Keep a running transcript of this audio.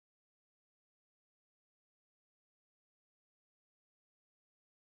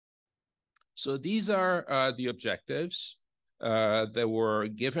So these are the objectives that were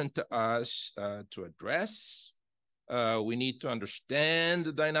given to us to address. We need to understand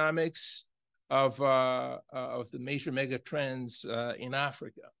the dynamics of the major megatrends in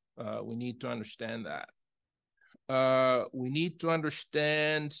Africa. We need to understand that. We need to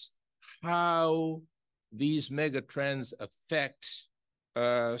understand how these megatrends affect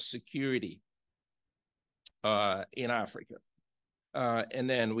security in Africa. And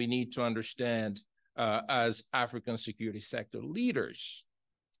then we need to understand, as African security sector leaders,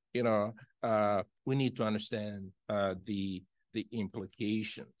 we need to understand the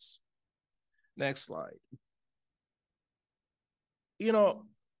implications. Next slide.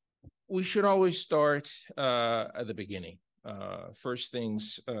 We should always start at the beginning. First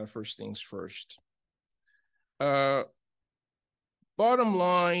things first. Bottom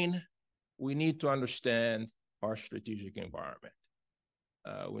line, we need to understand our strategic environment.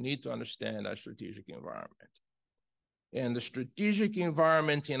 We need to understand our strategic environment. And the strategic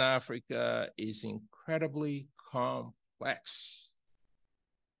environment in Africa is incredibly complex,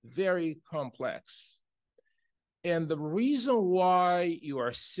 very complex. And the reason why you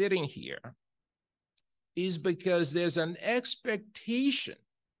are sitting here is because there's an expectation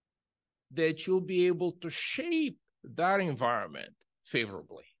that you'll be able to shape that environment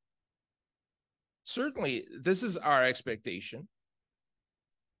favorably. Certainly, this is our expectation.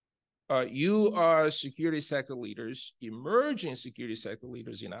 You are security sector leaders, emerging security sector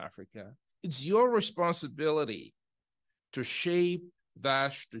leaders in Africa. It's your responsibility to shape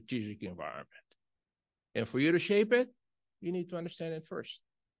that strategic environment. And for you to shape it, you need to understand it first.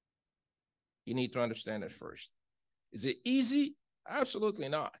 You need to understand it first. Is it easy? Absolutely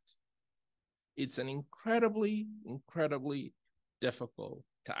not. It's an incredibly, incredibly difficult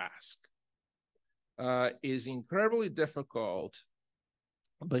task. It's incredibly difficult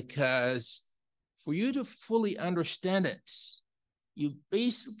because for you to fully understand it, you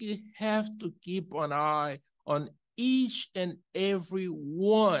basically have to keep an eye on each and every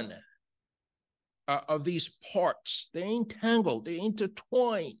one of these parts. They're entangled, they're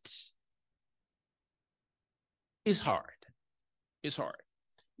intertwined. It's hard. It's hard.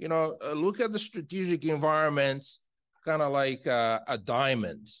 Look at the strategic environment, kind of like a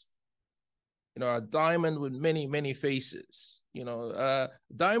diamond. A diamond with many, many faces.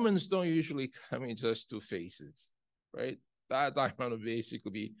 Diamonds don't usually come in just two faces, right? That diamond would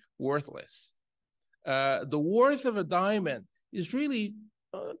basically be worthless. The worth of a diamond is really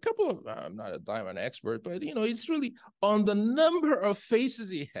a couple of, I'm not a diamond expert, but, it's really on the number of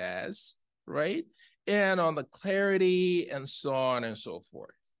faces it has, right? And on the clarity and so on and so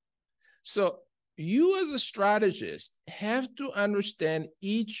forth. So you as a strategist have to understand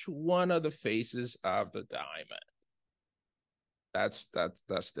each one of the faces of the diamond. That's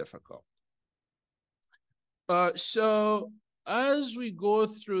difficult. So as we go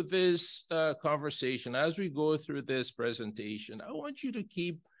through this conversation, as we go through this presentation, I want you to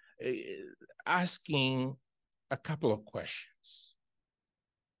keep asking a couple of questions.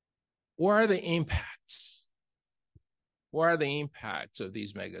 What are the impacts? What are the impacts of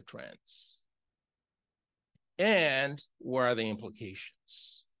these megatrends? And what are the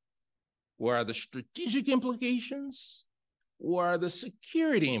implications? What are the strategic implications? What are the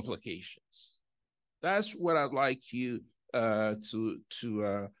security implications? That's what I'd like you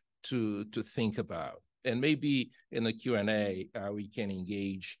to think about. And maybe in the Q&A, we can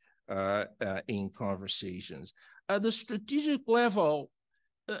engage in conversations. At the strategic level,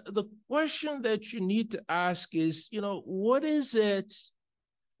 the question that you need to ask is, what is it,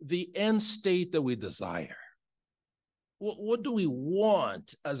 the end state that we desire? What do we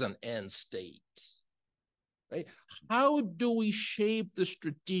want as an end state? Right? How do we shape the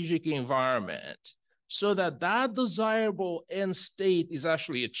strategic environment so that that desirable end state is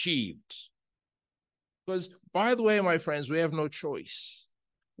actually achieved? Because, by the way, my friends, we have no choice.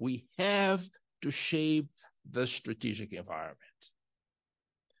 We have to shape the strategic environment.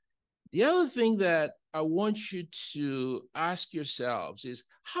 The other thing that I want you to ask yourselves is,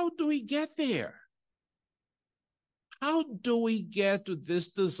 how do we get there? How do we get to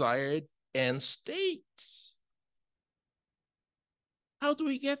this desired end state? How do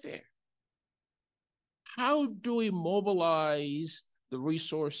we get there? How do we mobilize the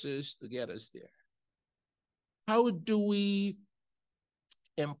resources to get us there? How do we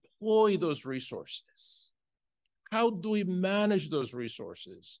employ those resources? How do we manage those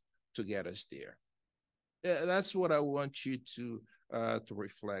resources to get us there? That's what I want you to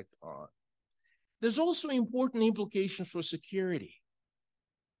reflect on. There's also important implications for security.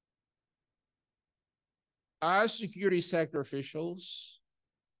 As security sector officials,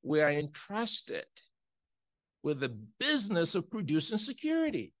 we are entrusted with the business of producing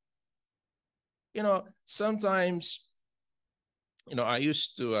security. Sometimes, I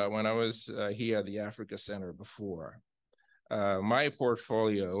used to, when I was here at the Africa Center before, my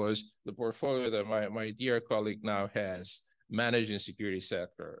portfolio was the portfolio that my dear colleague now has, managing security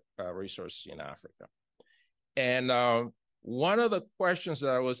sector resources in Africa. And one of the questions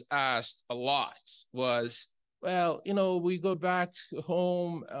that I was asked a lot was, well, we go back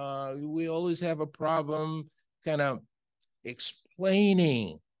home, we always have a problem kind of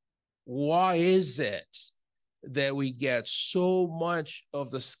explaining why is it that we get so much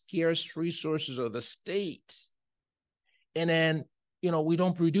of the scarce resources of the state, and then, we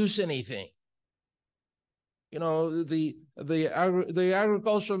don't produce anything. The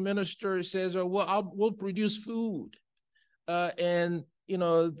agricultural minister says, well, we'll produce food. And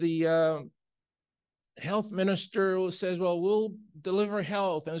the health minister says, well, we'll deliver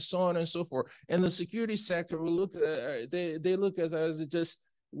health, and so on and so forth. And the security sector will look at, they look at that as just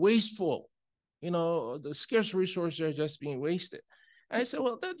wasteful. The scarce resources are just being wasted. And I said,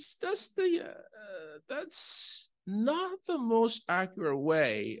 well, that's not the most accurate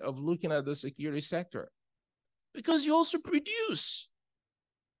way of looking at the security sector, because you also produce.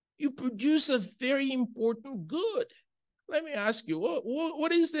 You produce a very important good. Let me ask you,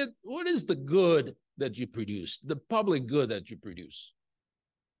 what is that? What is the good that you produce? The public good that you produce?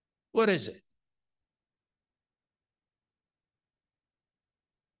 What is it?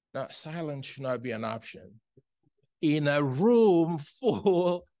 Now, silence should not be an option in a room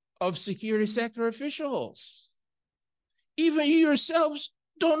full of security sector officials. Even you yourselves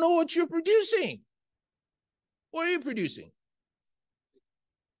don't know what you're producing. What are you producing?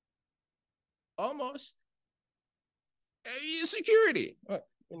 Almost. Security.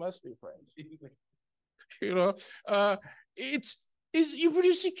 You must be French. You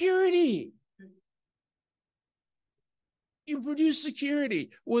produce security. You produce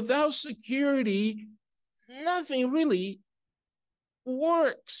security. Without security, nothing really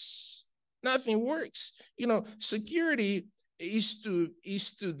works. Nothing works. Security is to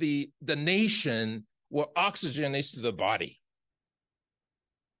the nation what oxygen is to the body,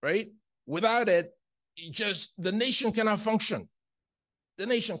 right? Without it, the nation cannot function. The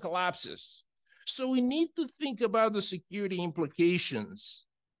nation collapses. So we need to think about the security implications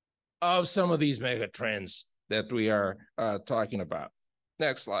of some of these mega trends that we are talking about.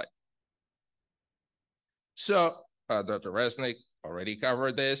 Next slide. So Dr. Resnick already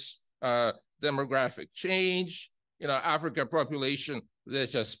covered this. Demographic change, Africa population,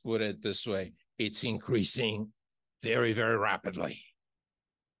 let's just put it this way, it's increasing very, very rapidly.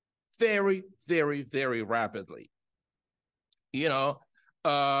 Very, very, very rapidly. Over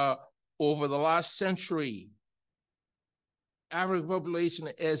the last century, African population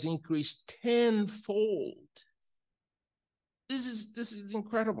has increased tenfold. This is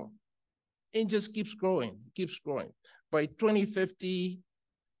incredible. It just keeps growing, By 2050,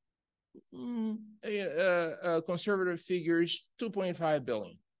 conservative figures, 2.5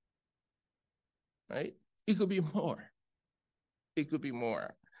 billion, right? It could be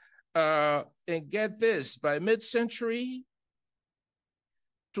more. And get this, by mid-century,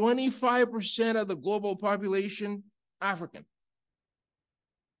 25% of the global population, African.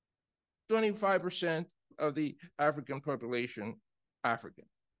 25% of the African population, African.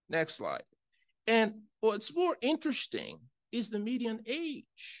 Next slide. And what's more interesting is the median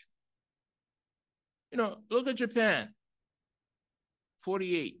age. Look at Japan,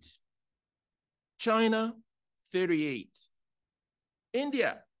 48. China, 38.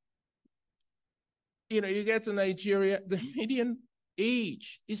 India, you get to Nigeria, the median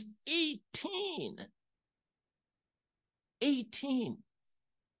age is 18. 18.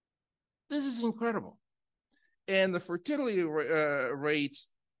 This is incredible. And the fertility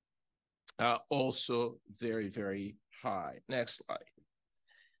rates are also very, very high. Next slide.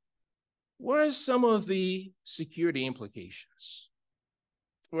 What are some of the security implications?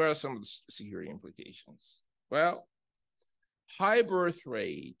 Well, high birth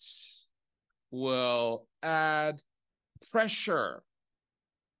rates will add pressure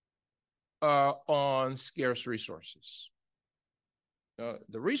on scarce resources.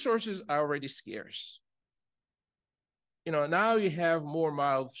 The resources are already scarce. Now you have more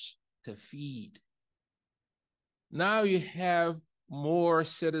mouths to feed. Now you have more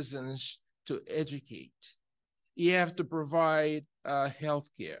citizens to educate. You have to provide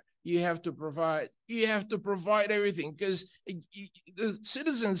healthcare. You have to provide everything, because the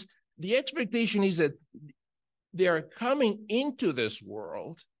citizens, the expectation is that they're coming into this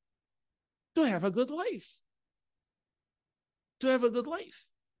world to have a good life.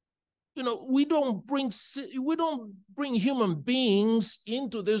 we don't bring human beings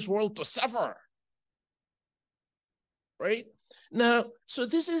into this world to suffer, right? Now, so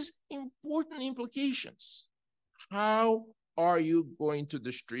this is important implications. How are you going to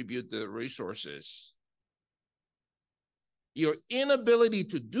distribute the resources? Your inability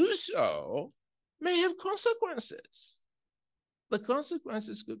to do so may have consequences. The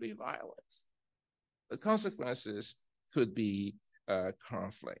consequences could be violence. The consequences could be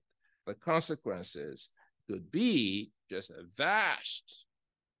conflict. The consequences could be just a vast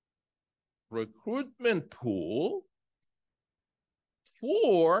recruitment pool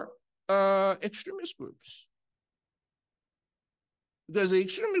for extremist groups. Because the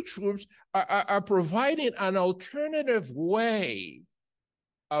extremist groups are providing an alternative way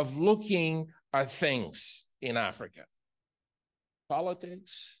of looking at things in Africa.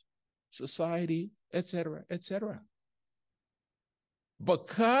 Politics, society, etc., etc.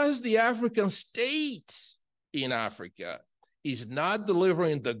 Because the African state in Africa is not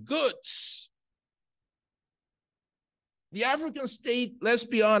delivering the goods, the African state, let's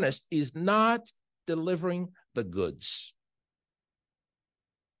be honest, is not delivering the goods.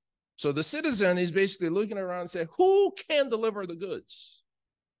 So the citizen is basically looking around and saying, who can deliver the goods?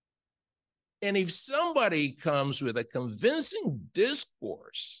 And if somebody comes with a convincing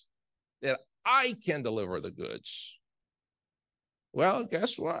discourse that I can deliver the goods, well,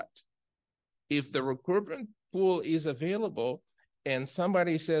 guess what? If the recruitment pool is available and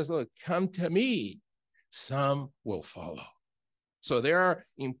somebody says, look, come to me, some will follow. So there are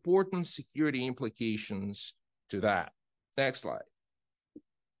important security implications to that. Next slide.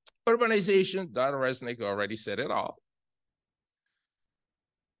 Urbanization, Dr. Resnick already said it all.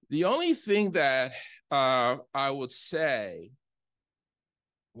 The only thing that I would say,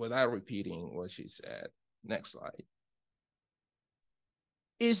 without repeating what she said, next slide,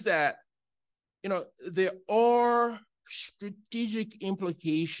 is that, there are strategic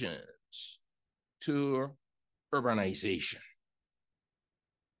implications to urbanization.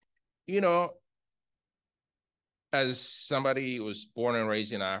 As somebody who was born and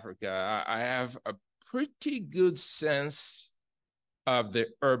raised in Africa, I have a pretty good sense of the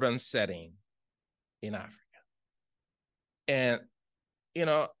urban setting in Africa. And,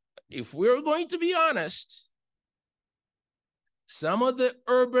 if we're going to be honest, some of the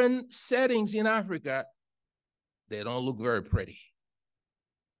urban settings in Africa, they don't look very pretty.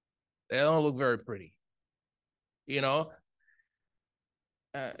 They don't look very pretty.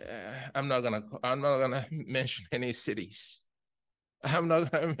 I'm not gonna mention any cities. I'm not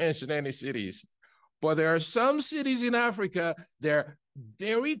gonna mention any cities. But there are some cities in Africa, they're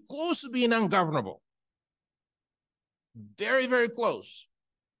very close to being ungovernable. Very, very close.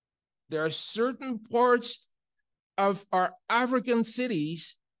 There are certain parts of our African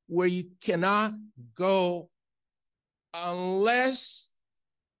cities where you cannot go unless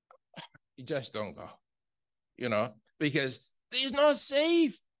you just don't go, because it's not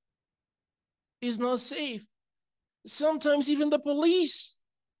safe. It's not safe. Sometimes even the police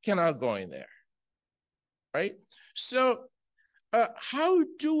cannot go in there, right? So how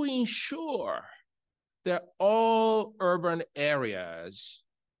do we ensure that all urban areas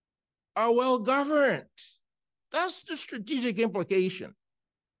are well governed? That's the strategic implication.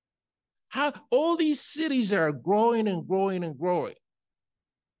 How all these cities are growing and growing and growing.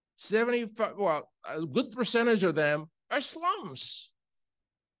 75, well, a good percentage of them are slums.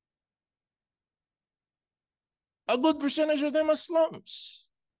 A good percentage of them are slums.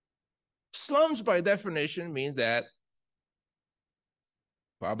 Slums, by definition, mean that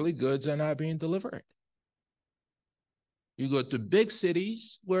public goods are not being delivered. You go to big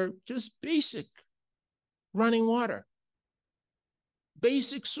cities where just basic running water,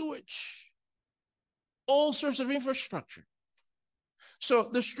 basic sewage, all sorts of infrastructure. So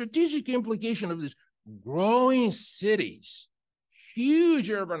the strategic implication of these growing cities, huge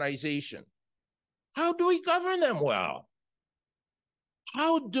urbanization, how do we govern them well?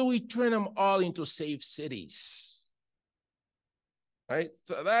 How do we turn them all into safe cities? Right?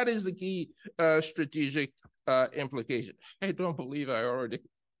 So that is the key strategic implication. I don't believe I already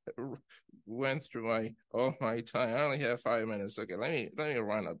went through all my time. I only have 5 minutes. Okay, let me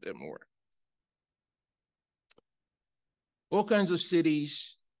run a bit more. What kinds of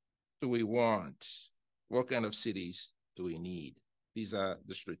cities do we want? What kind of cities do we need? These are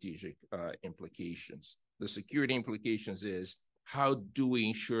the strategic implications. The security implications is, how do we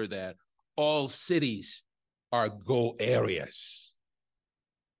ensure that all cities are go areas?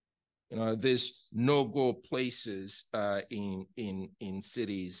 There's no-go places in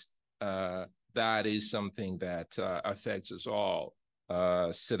cities. That is something that affects us all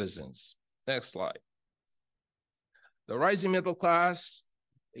citizens. Next slide. The rising middle class,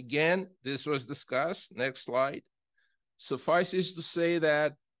 again, this was discussed. Next slide. Suffices to say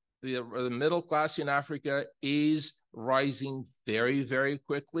that the middle class in Africa is rising very, very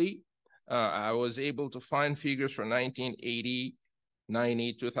quickly. I was able to find figures for 1980,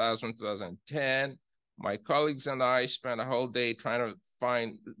 90, 2000, 2010. My colleagues and I spent a whole day trying to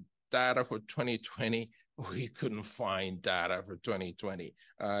find data for 2020. We couldn't find data for 2020.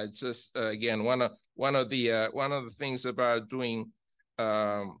 It's just again one of the things about doing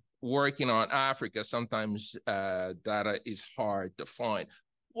working on Africa. Sometimes data is hard to find.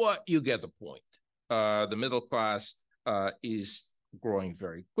 What you get the point. The middle class is growing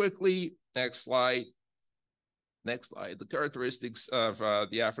very quickly. Next slide. Next slide. The characteristics of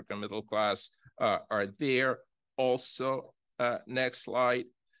the African middle class are there also. Next slide.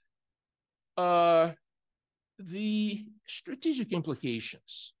 The strategic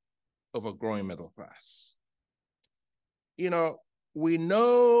implications of a growing middle class. You know, we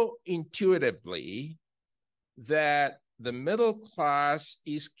know intuitively that the middle class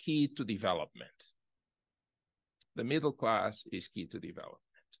is key to development. The middle class is key to development.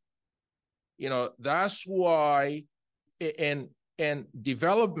 You know, that's why, and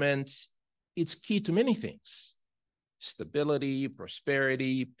development, it's key to many things. Stability,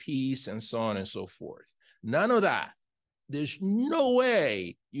 prosperity, peace, and so on and so forth. None of that. There's no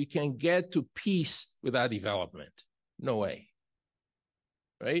way you can get to peace without development. No way.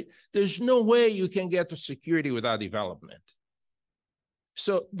 Right? There's no way you can get to security without development.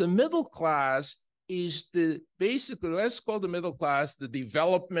 So the middle class is basically, let's call the middle class the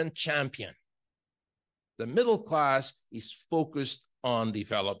development champion. The middle class is focused on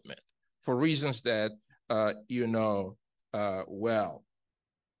development for reasons that you know well.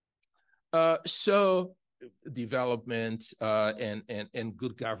 So development and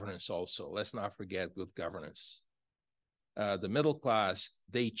good governance also. Let's not forget good governance. The middle class,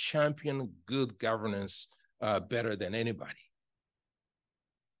 they champion good governance better than anybody.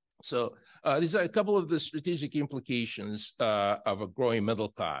 So these are a couple of the strategic implications of a growing middle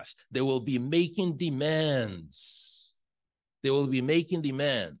class. They will be making demands. They will be making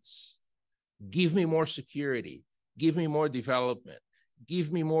demands. Give me more security. Give me more development.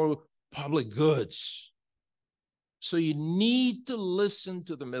 Give me more public goods. So you need to listen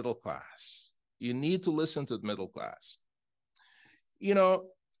to the middle class. You need to listen to the middle class. You know,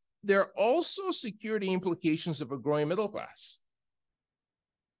 there are also security implications of a growing middle class.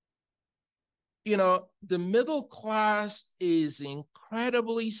 You know, the middle class is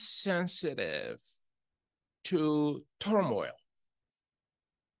incredibly sensitive to turmoil.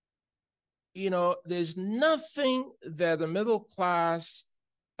 You know, there's nothing that the middle class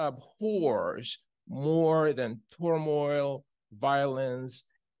abhors more than turmoil, violence,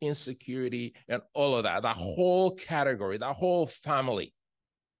 insecurity, and all of that. The whole category, the whole family.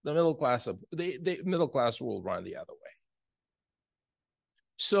 The middle class, the middle class will run the other way.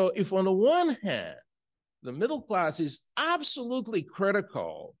 So if on the one hand, the middle class is absolutely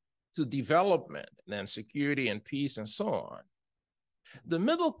critical to development and security and peace and so on, the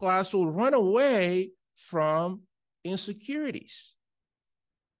middle class will run away from insecurities.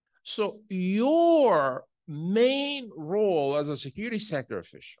 So your main role as a security sector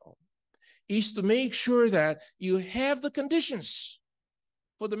official is to make sure that you have the conditions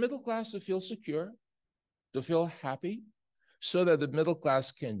for the middle class to feel secure, to feel happy, so that the middle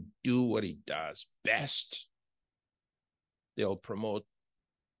class can do what it does best. They'll promote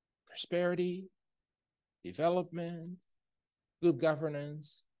prosperity, development, good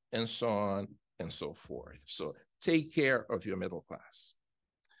governance, and so on and so forth. So take care of your middle class.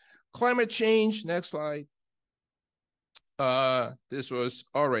 Climate change, next slide. This was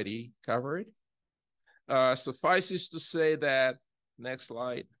already covered. Suffices to say that, next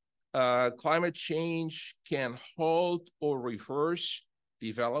slide, climate change can halt or reverse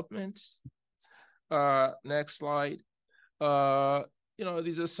development. Next slide. You know,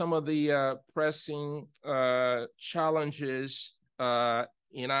 these are some of the pressing challenges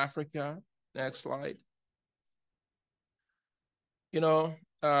in Africa. Next slide. You know,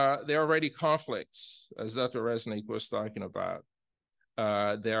 there are already conflicts, as Dr. Resnick was talking about.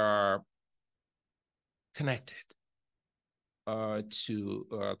 They are connected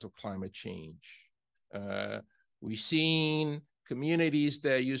to climate change. We've seen communities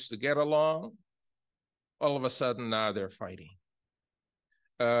that used to get along, all of a sudden now they're fighting.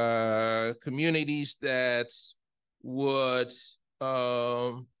 Communities that would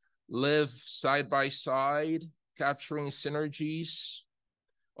live side by side, capturing synergies,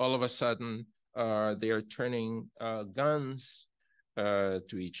 all of a sudden they are turning guns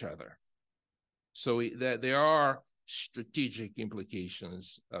to each other. So there are strategic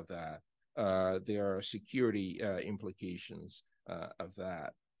implications of that. There are security implications of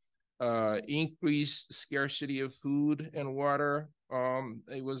that. Increased scarcity of food and water,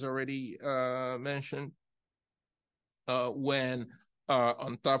 it was already mentioned. When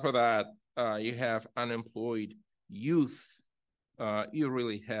on top of that, you have unemployed youth, you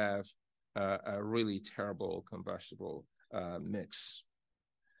really have a really terrible combustible mix.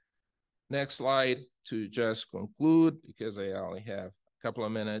 Next slide to just conclude, because I only have a couple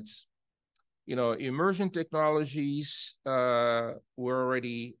of minutes. You know, emerging technologies were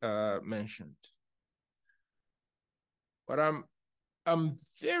already mentioned. But I'm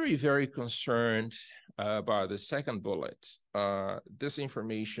very, very concerned about the second bullet,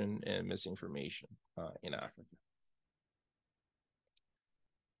 disinformation and misinformation in Africa.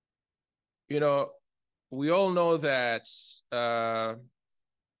 You know, we all know that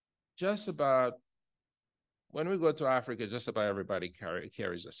just about, when we go to Africa, just about everybody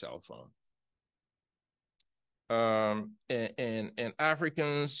carries a cell phone. And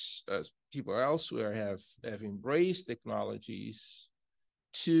Africans, people elsewhere have embraced technologies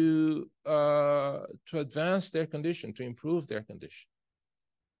to advance their condition, to improve their condition.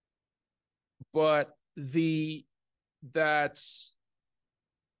 But that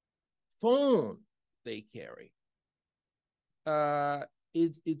phone they carry,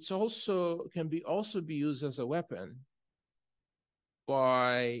 it's also can be used as a weapon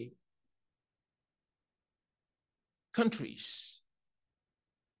by countries,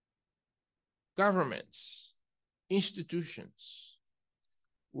 governments, institutions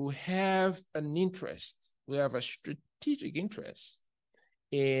who have an interest, who have a strategic interest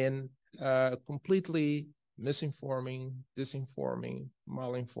in completely misinforming, disinforming,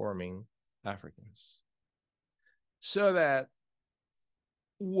 malinforming Africans. So that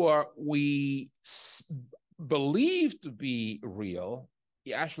what we believe to be real,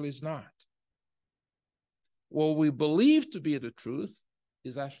 it actually is not. What we believe to be the truth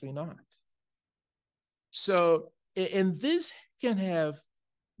is actually not. So, and this can have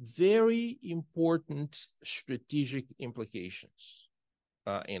very important strategic implications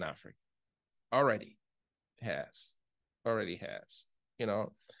in Africa. Already has. You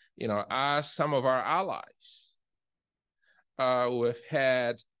know, as some of our allies who have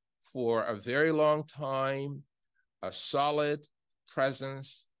had for a very long time a solid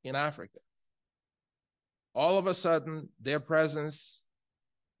presence in Africa. All of a sudden, their presence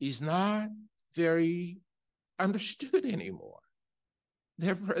is not very understood anymore.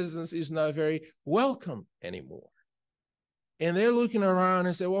 Their presence is not very welcome anymore. And they're looking around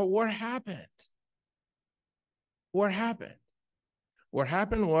and say, well, what happened? What happened? What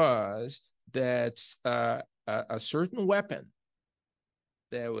happened was that a certain weapon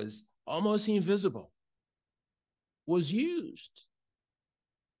that was almost invisible was used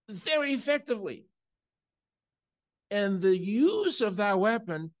very effectively. And the use of that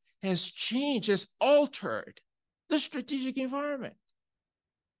weapon has changed, has altered the strategic environment.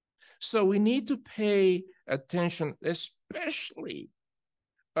 So we need to pay attention, especially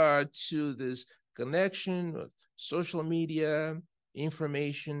to this connection with social media,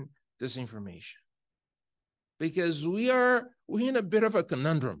 information, disinformation. Because we're in a bit of a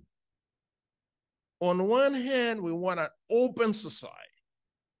conundrum. On one hand, we want an open society.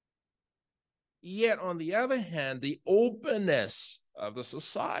 Yet on the other hand, the openness of the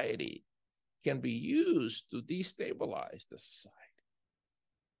society can be used to destabilize the society.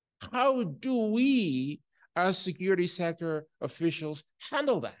 How do we, as security sector officials,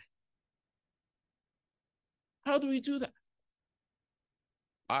 handle that? How do we do that?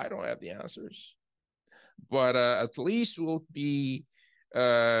 I don't have the answers, but at least we'll be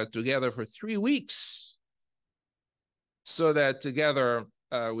together for 3 weeks so that together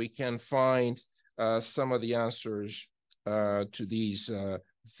we can find some of the answers to these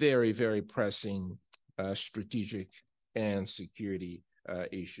very, very pressing strategic and security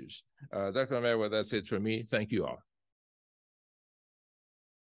issues. Dr. Mewa, that's it for me. Thank you all.